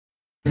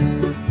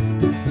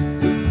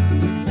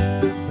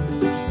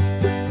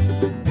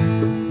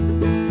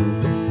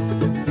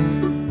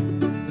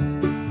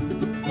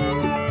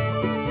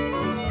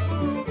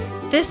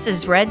This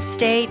is Red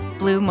State,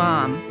 Blue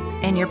Mom,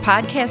 and your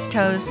podcast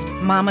host,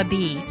 Mama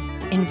B,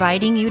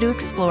 inviting you to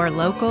explore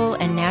local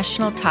and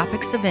national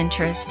topics of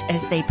interest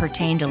as they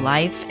pertain to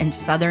life in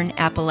Southern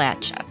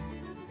Appalachia.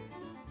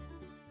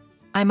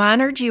 I'm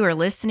honored you are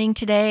listening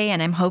today,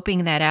 and I'm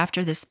hoping that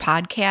after this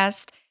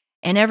podcast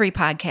and every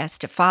podcast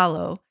to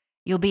follow,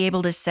 you'll be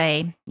able to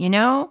say,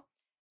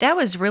 that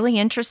was really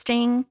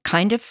interesting,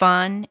 kind of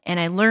fun, and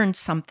I learned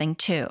something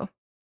too.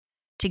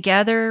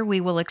 Together,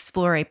 we will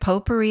explore a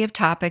potpourri of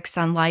topics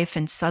on life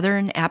in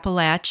Southern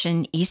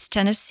Appalachian East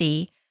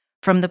Tennessee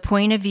from the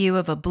point of view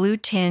of a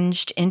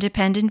blue-tinged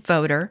independent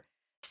voter,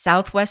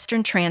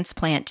 Southwestern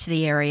transplant to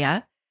the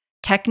area,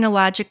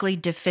 technologically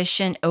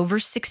deficient over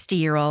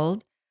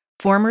 60-year-old,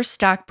 former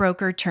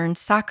stockbroker turned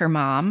soccer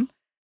mom,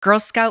 Girl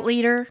Scout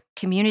leader,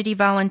 community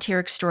volunteer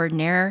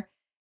extraordinaire,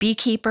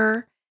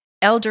 beekeeper,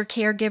 elder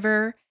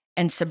caregiver,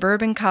 and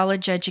suburban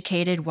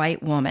college-educated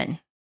white woman.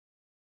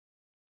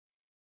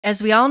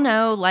 As we all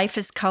know, life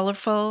is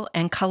colorful,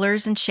 and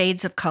colors and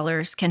shades of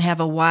colors can have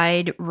a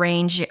wide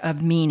range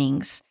of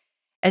meanings.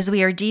 As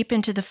we are deep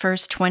into the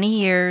first 20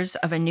 years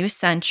of a new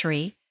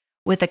century,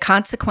 with a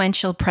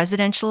consequential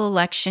presidential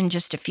election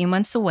just a few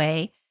months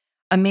away,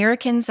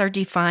 Americans are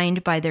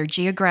defined by their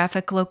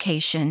geographic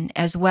location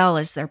as well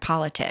as their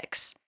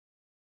politics.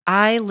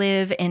 I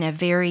live in a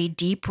very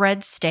deep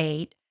red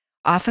state,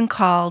 often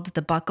called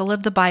the Buckle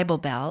of the Bible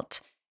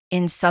Belt,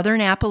 in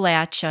Southern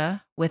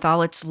Appalachia, with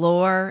all its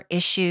lore,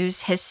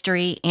 issues,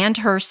 history, and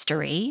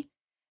herstory,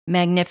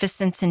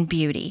 magnificence, and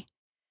beauty.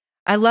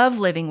 I love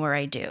living where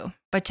I do,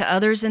 but to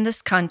others in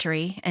this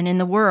country and in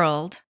the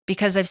world,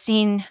 because I've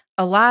seen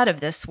a lot of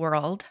this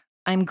world,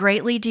 I'm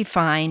greatly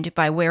defined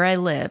by where I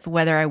live,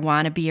 whether I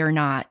want to be or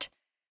not.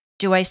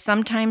 Do I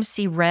sometimes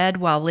see red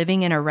while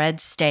living in a red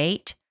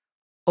state?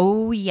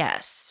 Oh,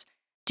 yes.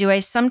 Do I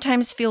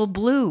sometimes feel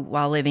blue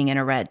while living in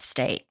a red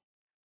state?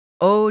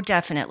 Oh,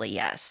 definitely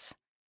yes.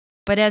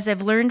 But as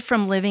I've learned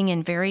from living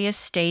in various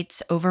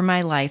states over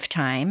my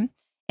lifetime,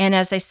 and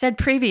as I said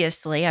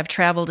previously, I've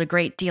traveled a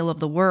great deal of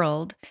the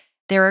world,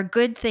 there are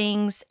good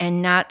things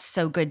and not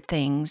so good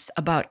things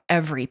about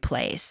every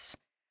place.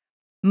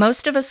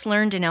 Most of us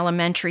learned in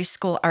elementary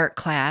school art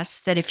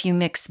class that if you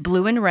mix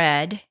blue and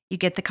red, you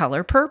get the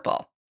color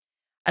purple.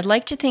 I'd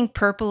like to think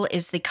purple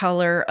is the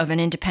color of an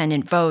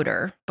independent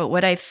voter, but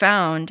what I've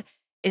found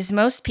is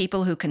most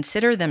people who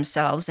consider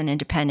themselves an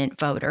independent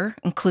voter,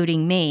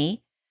 including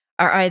me,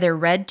 are either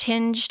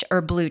red-tinged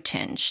or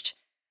blue-tinged.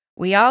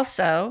 We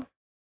also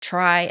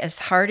try as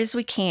hard as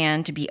we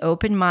can to be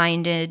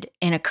open-minded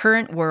in a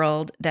current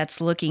world that's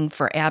looking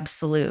for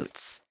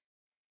absolutes.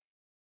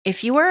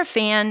 If you are a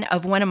fan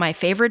of one of my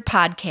favorite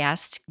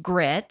podcasts,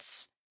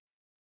 Grits,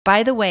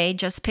 by the way,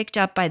 just picked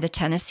up by the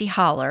Tennessee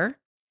Holler,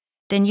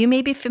 then you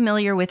may be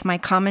familiar with my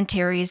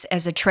commentaries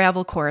as a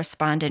travel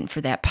correspondent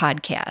for that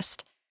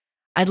podcast.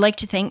 I'd like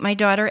to thank my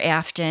daughter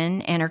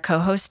Afton and her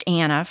co-host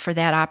Anna for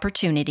that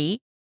opportunity,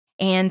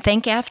 and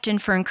thank Afton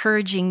for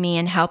encouraging me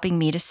and helping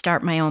me to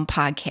start my own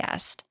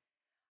podcast.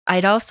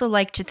 I'd also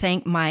like to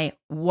thank my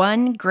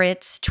One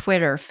Grits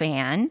Twitter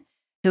fan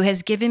who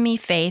has given me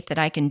faith that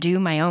I can do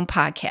my own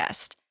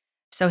podcast.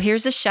 So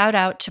here's a shout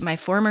out to my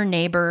former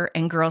neighbor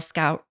and Girl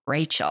Scout,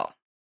 Rachel.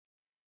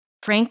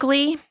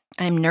 Frankly,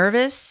 I'm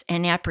nervous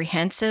and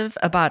apprehensive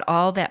about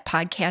all that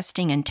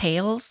podcasting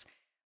entails,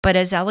 but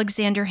as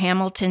Alexander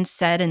Hamilton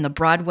said in the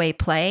Broadway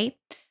play,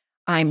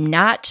 I'm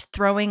not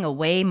throwing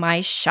away my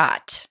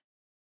shot.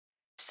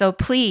 So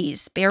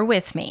please bear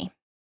with me.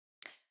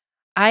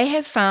 I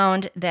have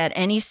found that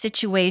any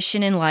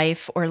situation in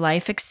life or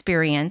life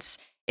experience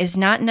is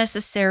not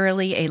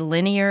necessarily a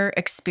linear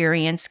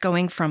experience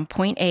going from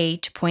point A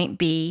to point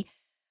B,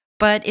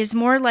 but is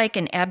more like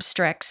an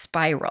abstract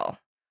spiral,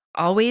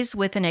 always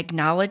with an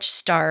acknowledged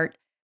start,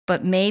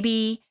 but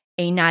maybe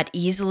a not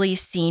easily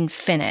seen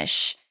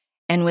finish,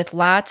 and with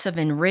lots of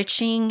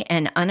enriching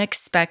and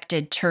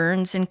unexpected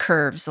turns and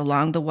curves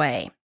along the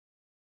way.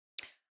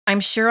 I'm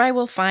sure I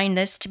will find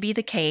this to be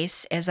the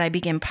case as I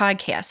begin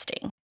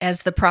podcasting.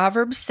 As the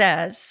proverb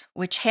says,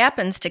 which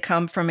happens to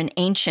come from an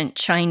ancient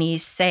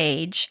Chinese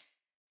sage,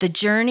 the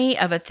journey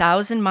of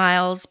 1,000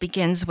 miles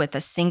begins with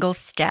a single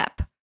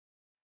step.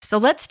 So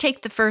let's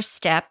take the first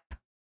step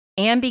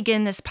and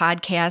begin this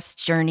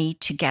podcast journey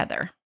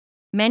together.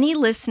 Many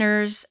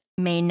listeners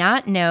may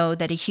not know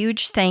that a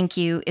huge thank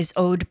you is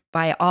owed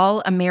by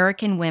all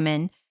American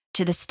women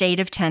to the state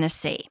of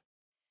Tennessee.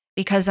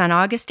 Because on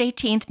August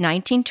 18th,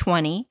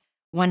 1920,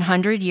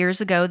 100 years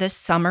ago this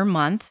summer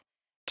month,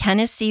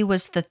 Tennessee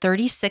was the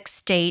 36th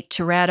state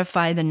to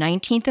ratify the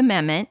 19th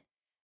Amendment,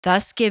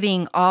 thus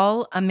giving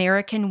all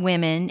American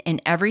women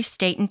in every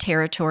state and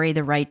territory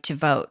the right to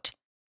vote.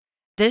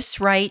 This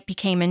right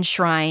became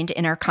enshrined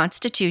in our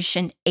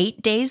Constitution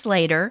 8 days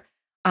later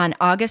on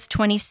August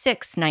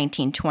 26,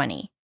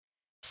 1920.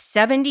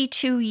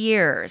 72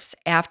 years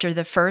after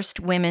the first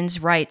Women's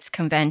Rights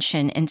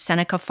Convention in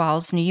Seneca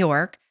Falls, New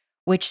York,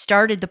 which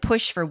started the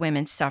push for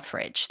women's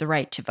suffrage, the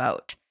right to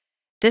vote.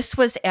 This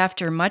was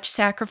after much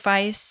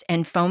sacrifice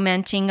and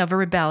fomenting of a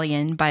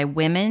rebellion by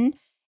women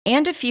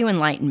and a few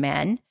enlightened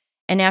men,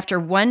 and after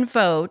one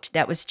vote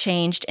that was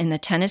changed in the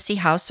Tennessee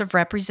House of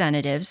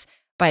Representatives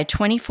by a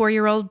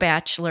 24-year-old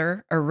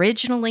bachelor,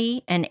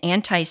 originally an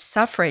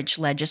anti-suffrage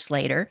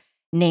legislator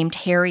named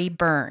Harry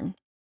Byrne.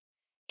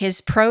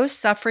 His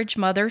pro-suffrage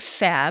mother,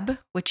 Feb,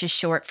 which is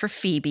short for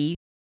Phoebe,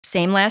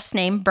 same last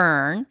name,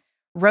 Byrne,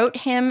 wrote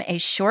him a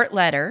short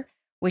letter,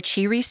 which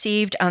he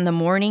received on the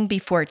morning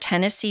before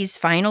Tennessee's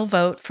final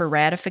vote for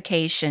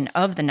ratification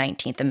of the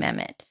 19th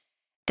Amendment.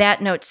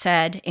 That note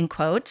said, in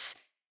quotes,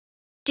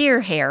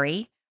 "Dear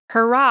Harry,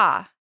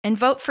 hurrah, and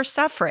vote for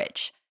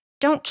suffrage.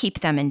 Don't keep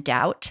them in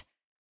doubt.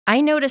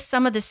 I noticed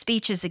some of the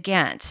speeches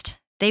against.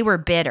 They were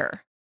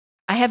bitter.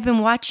 I have been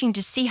watching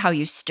to see how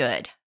you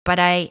stood, but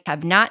I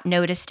have not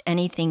noticed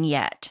anything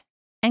yet."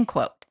 End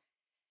quote.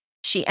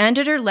 She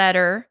ended her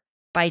letter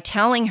by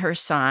telling her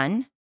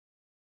son,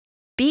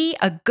 "Be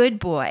a good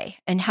boy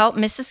and help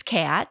Mrs.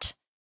 Catt,"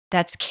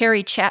 that's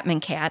Carrie Chapman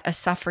Catt, a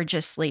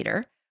suffragist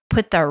leader,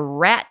 "put the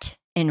rat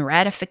in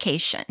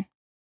ratification."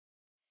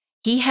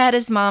 He had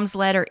his mom's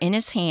letter in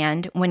his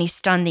hand when he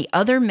stunned the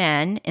other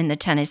men in the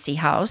Tennessee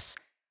House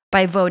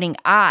by voting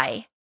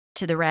aye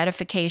to the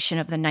ratification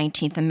of the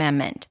 19th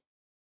Amendment.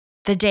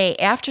 The day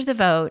after the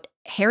vote,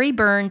 Harry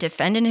Byrne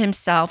defended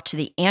himself to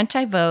the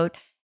anti-vote,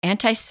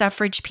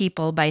 anti-suffrage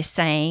people by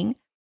saying,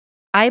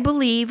 "I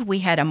believe we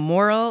had a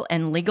moral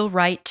and legal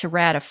right to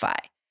ratify.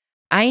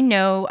 I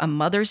know a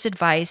mother's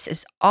advice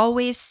is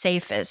always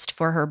safest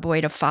for her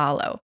boy to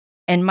follow,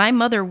 and my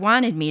mother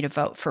wanted me to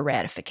vote for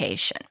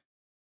ratification."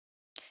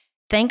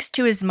 Thanks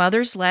to his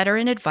mother's letter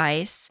and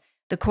advice,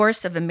 the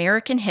course of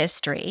American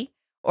history,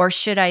 or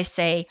should I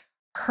say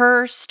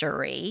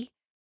herstory,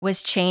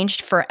 was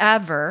changed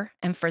forever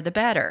and for the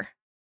better.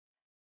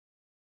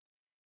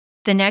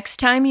 The next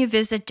time you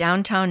visit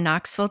downtown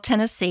Knoxville,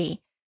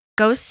 Tennessee,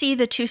 go see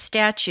the two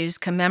statues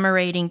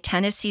commemorating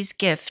Tennessee's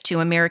gift to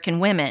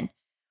American women.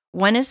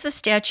 One is the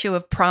statue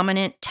of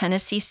prominent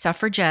Tennessee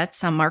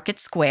suffragettes on Market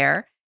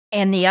Square,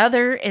 and the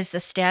other is the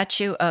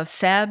statue of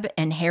Feb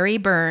and Harry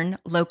Byrne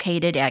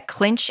located at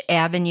Clinch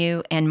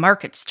Avenue and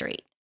Market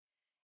Street.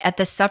 At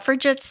the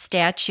suffragette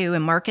statue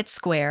in Market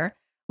Square,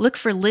 look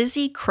for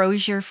Lizzie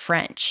Crozier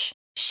French.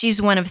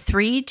 She's one of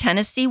 3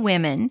 Tennessee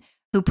women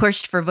who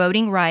pushed for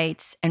voting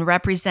rights and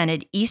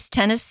represented East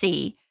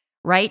Tennessee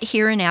right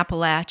here in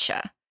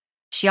Appalachia.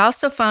 She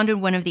also founded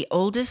one of the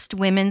oldest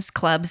women's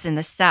clubs in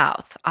the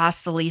South,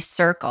 Ossaly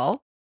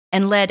Circle,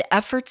 and led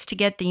efforts to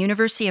get the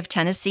University of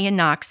Tennessee in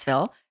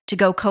Knoxville to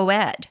go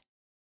co-ed.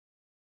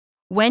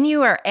 When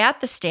you are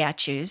at the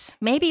statues,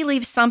 maybe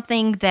leave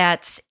something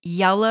that's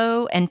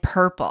yellow and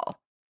purple.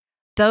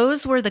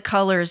 Those were the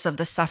colors of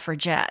the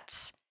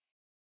suffragettes.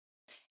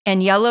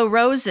 And yellow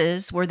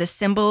roses were the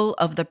symbol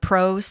of the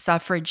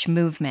pro-suffrage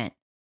movement.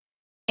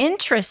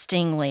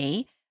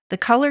 Interestingly, the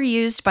color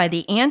used by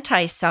the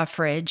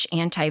anti-suffrage,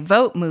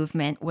 anti-vote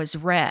movement was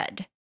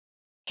red.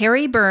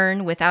 Harry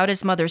Byrne, without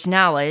his mother's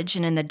knowledge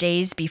and in the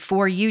days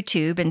before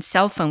YouTube and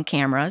cell phone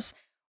cameras,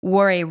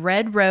 wore a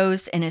red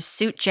rose in his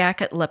suit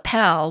jacket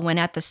lapel when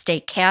at the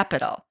state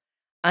capitol,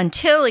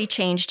 until he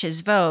changed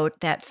his vote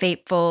that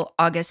fateful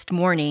August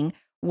morning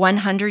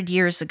 100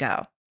 years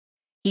ago.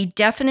 He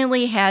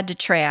definitely had to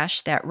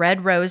trash that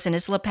red rose in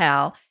his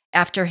lapel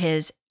after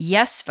his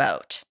yes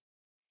vote.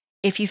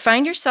 If you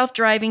find yourself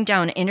driving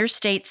down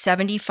Interstate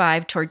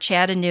 75 toward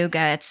Chattanooga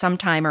at some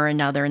time or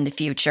another in the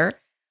future,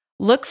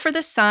 look for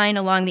the sign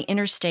along the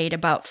interstate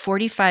about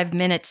 45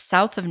 minutes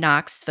south of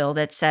Knoxville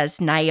that says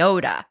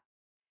NIOTA,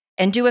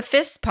 and do a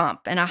fist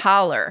pump and a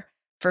holler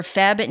for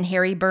Feb and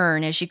Harry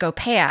Byrne as you go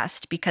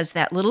past, because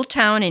that little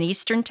town in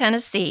eastern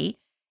Tennessee,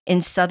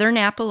 in southern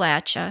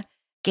Appalachia,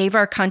 gave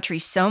our country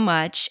so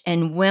much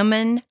and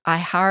women a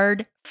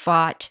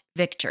hard-fought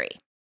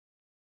victory.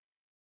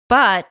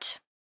 But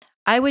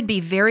I would be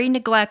very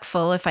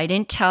neglectful if I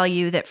didn't tell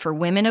you that for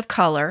women of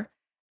color,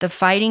 the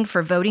fighting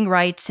for voting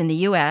rights in the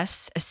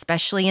U.S.,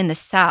 especially in the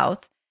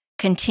South,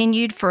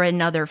 continued for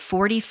another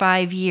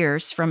 45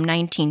 years from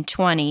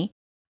 1920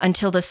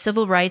 until the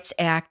Civil Rights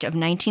Act of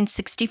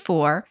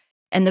 1964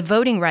 and the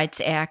Voting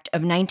Rights Act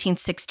of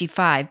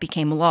 1965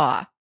 became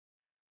law.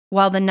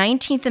 While the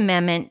 19th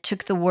Amendment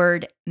took the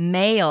word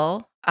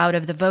male out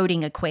of the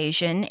voting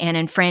equation and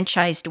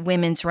enfranchised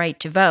women's right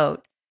to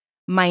vote,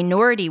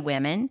 minority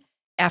women,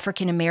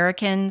 African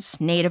Americans,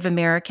 Native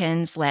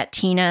Americans,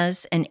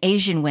 Latinas, and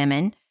Asian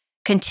women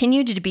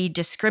continued to be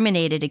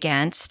discriminated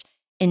against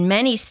in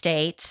many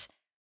states,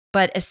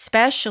 but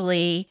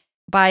especially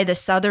by the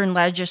Southern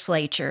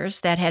legislatures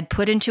that had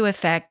put into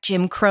effect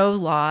Jim Crow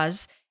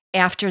laws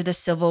after the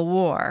Civil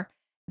War.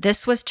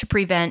 This was to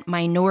prevent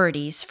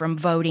minorities from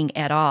voting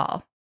at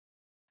all.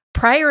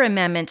 Prior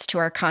amendments to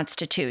our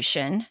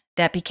Constitution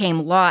that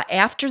became law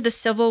after the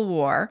Civil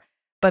War,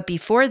 but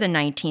before the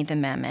 19th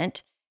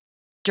Amendment,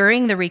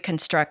 during the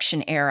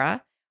Reconstruction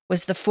era,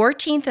 was the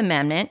 14th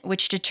Amendment,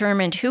 which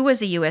determined who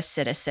was a U.S.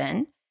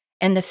 citizen,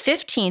 and the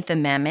 15th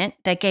Amendment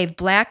that gave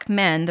Black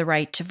men the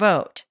right to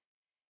vote.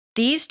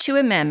 These two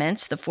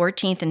amendments, the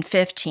 14th and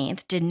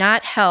 15th, did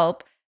not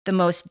help the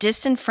most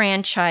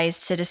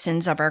disenfranchised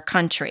citizens of our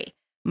country,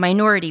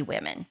 Minority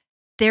women.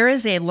 There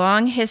is a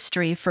long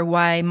history for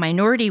why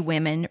minority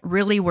women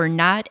really were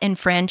not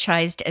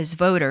enfranchised as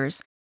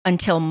voters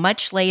until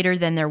much later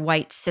than their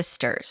white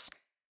sisters.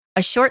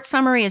 A short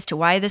summary as to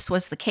why this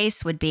was the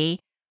case would be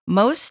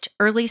most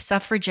early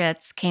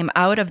suffragettes came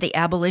out of the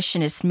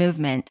abolitionist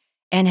movement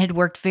and had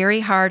worked very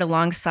hard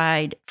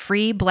alongside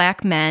free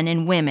black men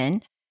and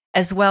women,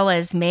 as well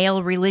as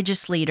male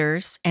religious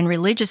leaders and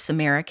religious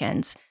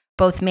Americans,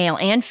 both male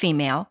and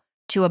female,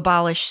 to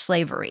abolish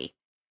slavery.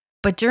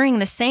 But during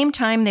the same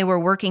time they were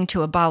working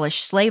to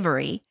abolish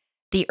slavery,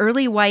 the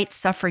early white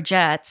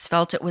suffragettes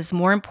felt it was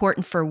more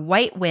important for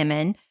white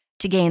women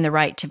to gain the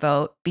right to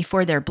vote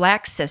before their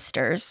black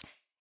sisters,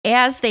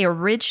 as they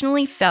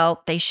originally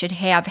felt they should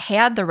have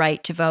had the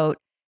right to vote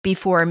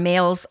before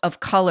males of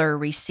color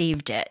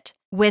received it,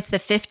 with the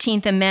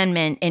 15th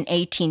Amendment in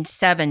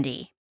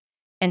 1870.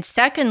 And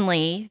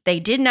secondly, they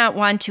did not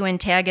want to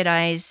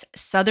antagonize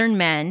Southern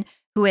men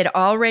who had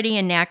already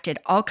enacted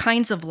all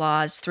kinds of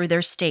laws through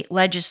their state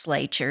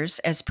legislatures,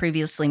 as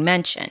previously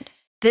mentioned.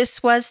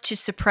 This was to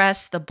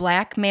suppress the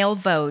black male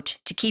vote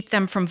to keep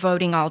them from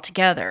voting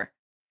altogether.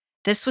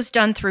 This was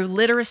done through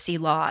literacy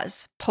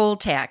laws, poll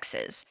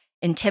taxes,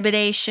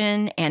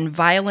 intimidation, and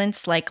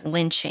violence like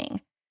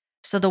lynching.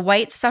 So the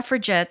white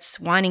suffragettes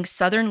wanting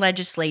Southern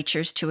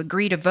legislatures to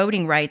agree to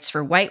voting rights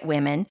for white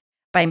women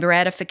by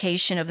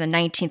ratification of the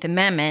 19th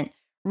Amendment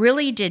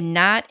really did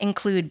not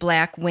include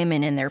black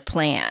women in their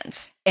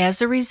plans.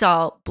 As a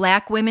result,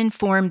 black women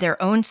formed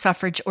their own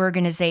suffrage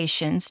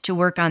organizations to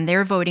work on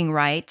their voting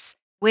rights,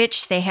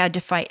 which they had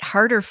to fight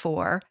harder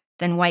for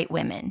than white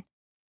women.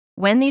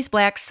 When these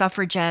black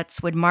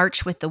suffragettes would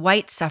march with the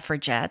white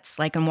suffragettes,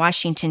 like in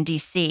Washington,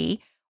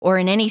 D.C., or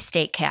in any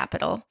state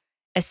capital,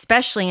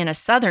 especially in a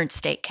Southern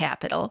state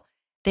capital,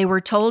 they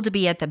were told to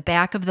be at the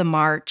back of the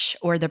march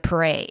or the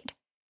parade.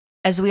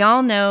 As we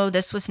all know,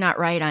 this was not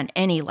right on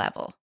any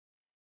level.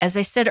 As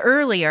I said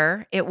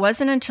earlier, it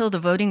wasn't until the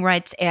Voting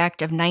Rights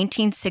Act of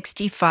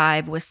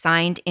 1965 was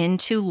signed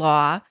into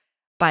law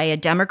by a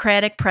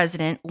Democratic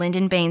president,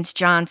 Lyndon Baines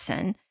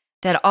Johnson,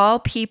 that all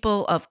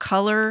people of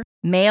color,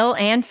 male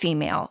and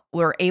female,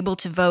 were able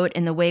to vote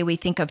in the way we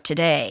think of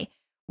today,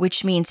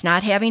 which means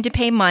not having to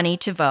pay money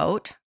to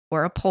vote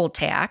or a poll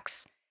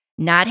tax,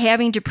 not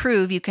having to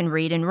prove you can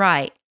read and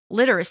write,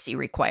 literacy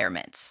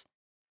requirements.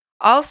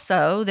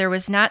 Also, there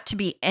was not to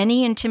be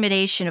any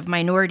intimidation of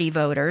minority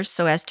voters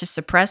so as to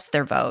suppress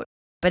their vote.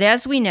 But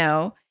as we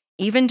know,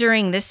 even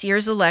during this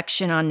year's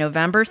election on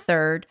November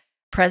 3rd,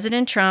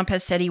 President Trump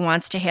has said he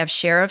wants to have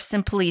sheriffs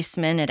and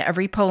policemen at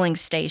every polling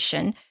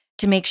station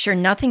to make sure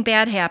nothing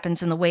bad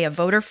happens in the way of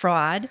voter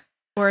fraud,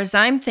 or as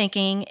I'm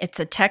thinking, it's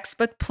a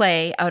textbook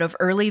play out of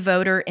early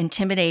voter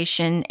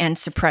intimidation and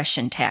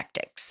suppression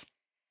tactics.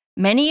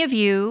 Many of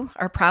you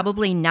are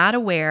probably not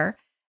aware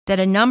that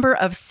a number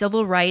of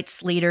civil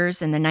rights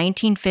leaders in the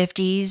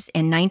 1950s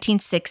and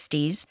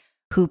 1960s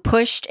who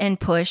pushed and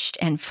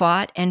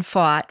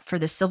fought for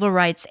the Civil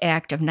Rights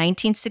Act of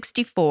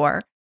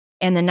 1964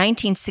 and the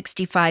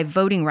 1965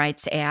 Voting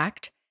Rights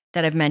Act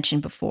that I've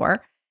mentioned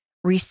before,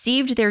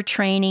 received their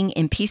training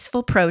in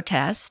peaceful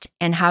protest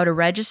and how to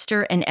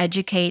register and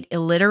educate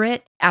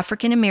illiterate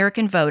African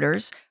American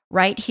voters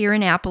right here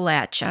in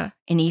Appalachia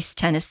in East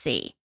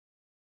Tennessee.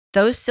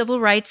 Those civil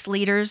rights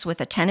leaders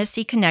with a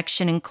Tennessee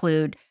connection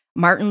include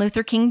Martin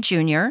Luther King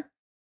Jr.,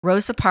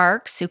 Rosa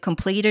Parks, who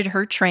completed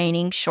her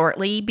training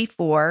shortly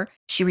before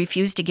she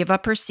refused to give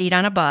up her seat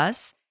on a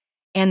bus,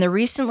 and the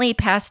recently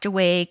passed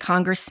away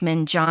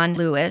Congressman John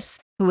Lewis,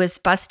 who was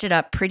busted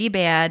up pretty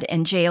bad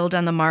and jailed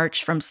on the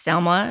march from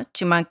Selma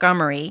to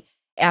Montgomery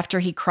after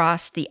he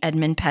crossed the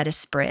Edmund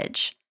Pettus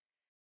Bridge.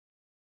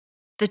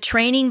 The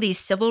training these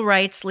civil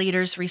rights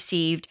leaders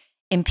received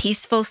in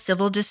peaceful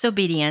civil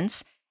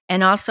disobedience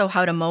and also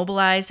how to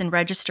mobilize and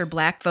register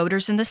black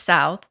voters in the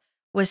South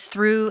was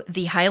through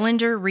the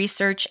Highlander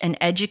Research and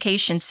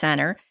Education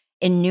Center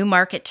in New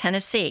Market,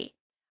 Tennessee,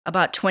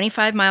 about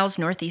 25 miles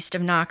northeast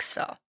of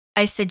Knoxville.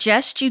 I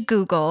suggest you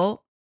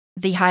Google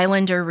the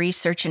Highlander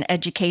Research and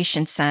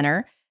Education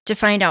Center to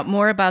find out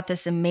more about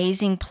this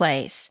amazing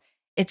place.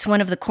 It's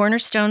one of the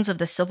cornerstones of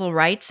the civil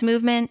rights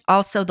movement,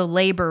 also the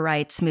labor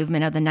rights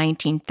movement of the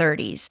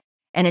 1930s,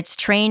 and its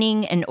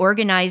training and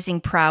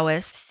organizing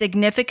prowess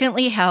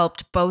significantly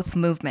helped both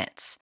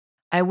movements.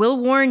 I will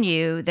warn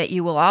you that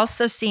you will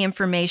also see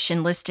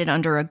information listed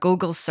under a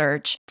Google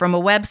search from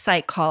a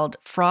website called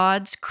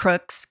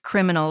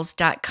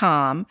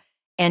fraudscrookscriminals.com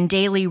and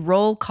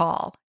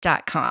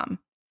dailyrollcall.com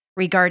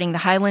regarding the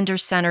Highlander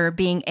Center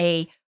being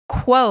a,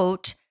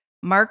 quote,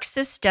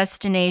 Marxist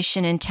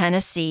destination in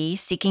Tennessee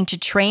seeking to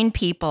train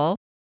people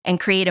and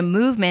create a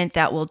movement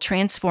that will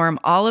transform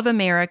all of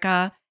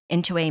America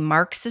into a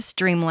Marxist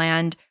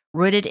dreamland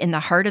rooted in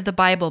the heart of the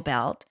Bible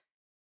Belt,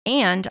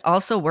 and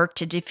also work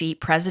to defeat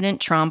President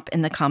Trump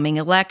in the coming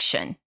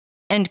election,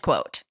 end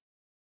quote.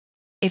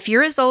 If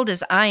you're as old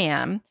as I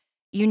am,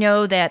 you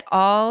know that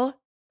all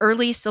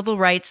early civil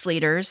rights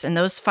leaders and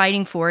those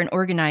fighting for and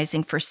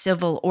organizing for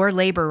civil or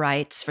labor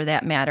rights, for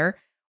that matter,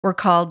 were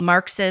called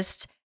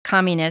Marxists,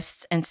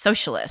 communists, and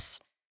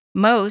socialists.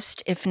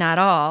 Most, if not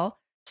all,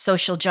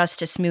 social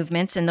justice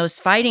movements and those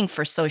fighting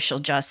for social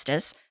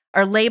justice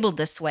are labeled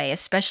this way,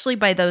 especially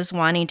by those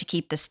wanting to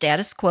keep the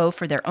status quo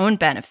for their own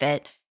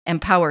benefit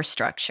and power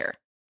structure.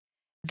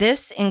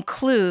 This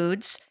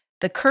includes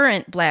the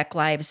current Black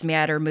Lives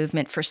Matter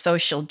movement for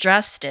social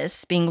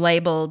justice being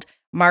labeled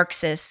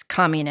Marxist,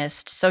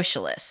 communist,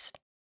 socialist.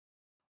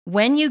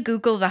 When you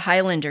Google the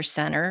Highlander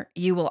Center,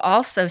 you will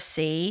also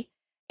see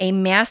a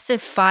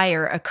massive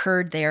fire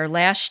occurred there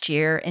last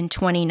year in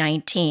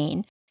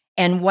 2019,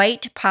 and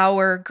white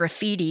power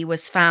graffiti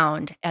was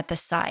found at the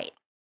site.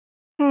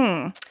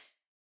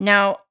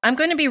 Now, I'm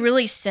going to be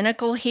really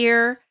cynical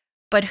here,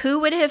 but who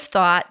would have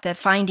thought that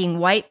finding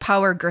white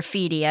power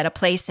graffiti at a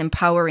place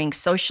empowering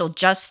social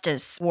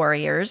justice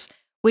warriors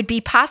would be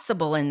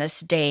possible in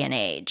this day and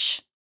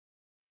age?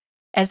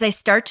 As I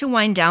start to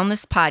wind down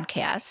this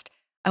podcast,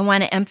 I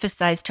want to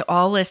emphasize to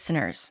all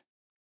listeners,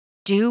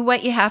 do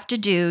what you have to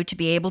do to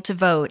be able to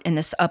vote in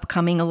this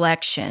upcoming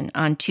election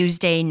on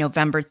Tuesday,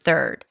 November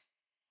 3rd.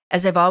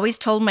 As I've always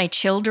told my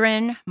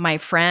children, my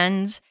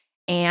friends,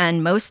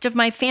 and most of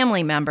my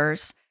family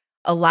members,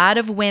 a lot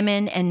of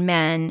women and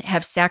men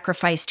have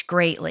sacrificed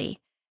greatly.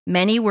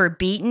 Many were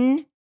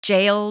beaten,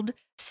 jailed,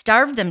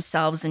 starved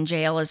themselves in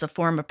jail as a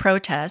form of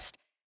protest.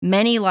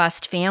 Many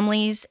lost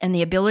families and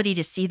the ability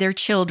to see their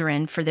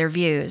children for their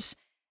views.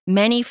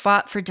 Many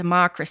fought for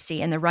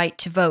democracy and the right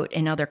to vote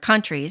in other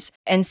countries,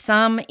 and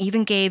some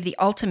even gave the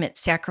ultimate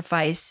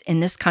sacrifice in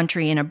this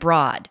country and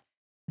abroad,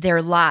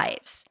 their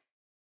lives.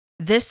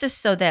 This is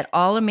so that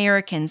all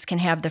Americans can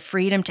have the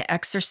freedom to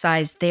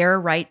exercise their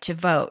right to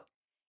vote.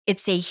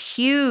 It's a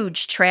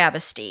huge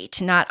travesty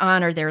to not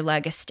honor their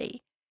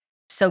legacy.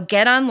 So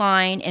get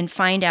online and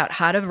find out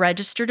how to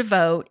register to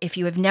vote if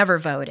you have never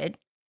voted.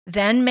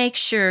 Then make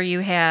sure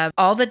you have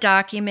all the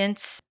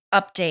documents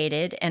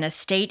updated and a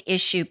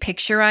state-issue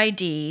picture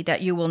ID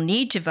that you will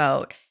need to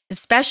vote,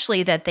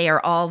 especially that they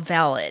are all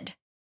valid.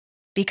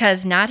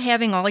 Because not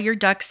having all your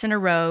ducks in a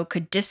row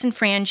could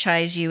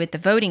disenfranchise you at the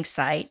voting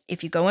site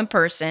if you go in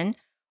person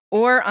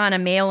or on a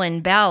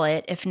mail-in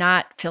ballot if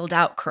not filled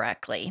out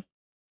correctly.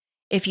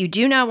 If you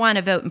do not want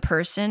to vote in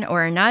person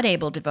or are not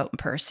able to vote in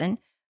person,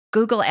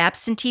 Google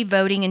absentee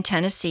voting in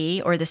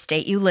Tennessee or the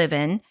state you live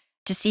in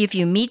to see if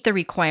you meet the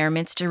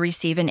requirements to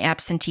receive an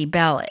absentee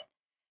ballot.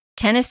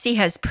 Tennessee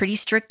has pretty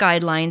strict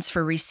guidelines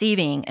for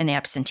receiving an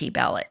absentee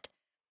ballot.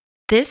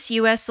 This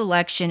U.S.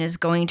 election is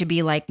going to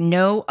be like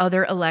no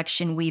other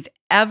election we've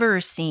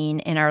ever seen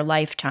in our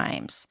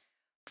lifetimes.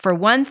 For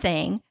one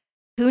thing,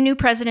 who knew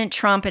President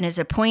Trump and his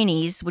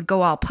appointees would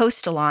go all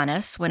postal on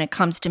us when it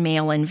comes to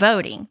mail-in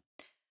voting?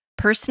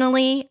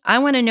 Personally, I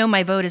want to know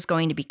my vote is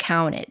going to be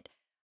counted.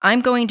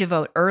 I'm going to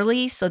vote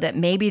early so that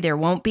maybe there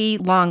won't be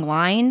long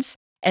lines,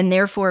 and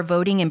therefore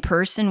voting in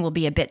person will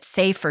be a bit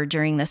safer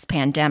during this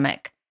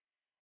pandemic.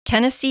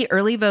 Tennessee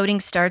early voting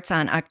starts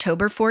on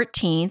October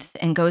 14th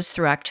and goes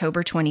through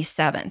October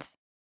 27th.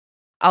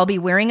 I'll be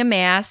wearing a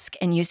mask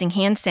and using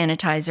hand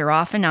sanitizer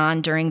off and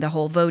on during the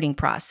whole voting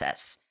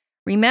process.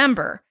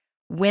 Remember,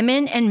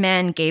 women and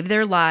men gave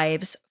their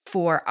lives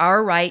for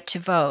our right to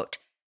vote,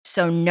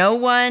 so no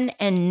one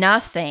and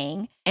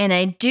nothing, and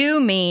I do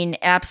mean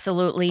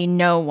absolutely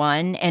no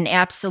one and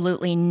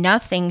absolutely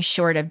nothing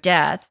short of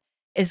death,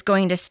 is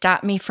going to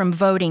stop me from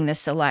voting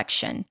this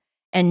election.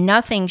 And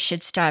nothing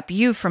should stop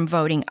you from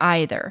voting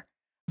either.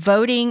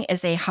 Voting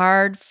is a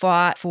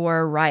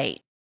hard-fought-for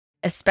right,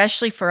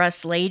 especially for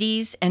us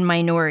ladies and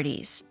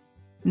minorities.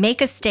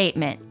 Make a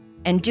statement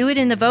and do it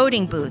in the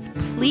voting booth,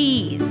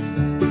 please.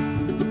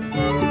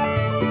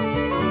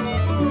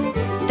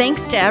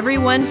 Thanks to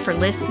everyone for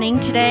listening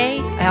today.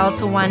 I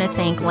also want to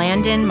thank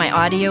Landon, my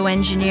audio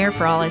engineer,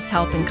 for all his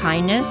help and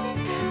kindness.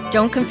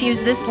 Don't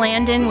confuse this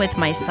Landon with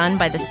my son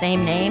by the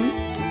same name.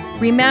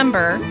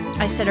 Remember,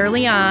 I said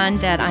early on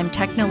that I'm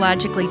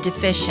technologically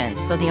deficient,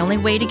 so the only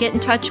way to get in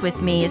touch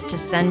with me is to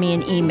send me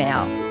an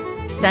email.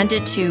 Send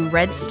it to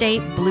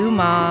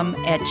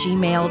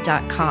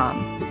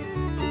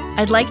redstatebluemom@gmail.com.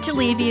 I'd like to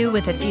leave you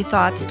with a few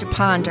thoughts to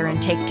ponder and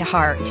take to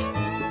heart.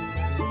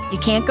 You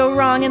can't go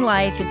wrong in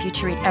life if you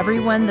treat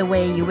everyone the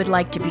way you would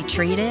like to be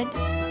treated.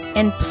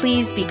 And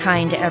please be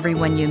kind to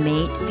everyone you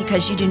meet,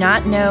 because you do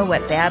not know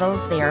what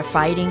battles they are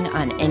fighting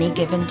on any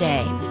given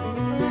day.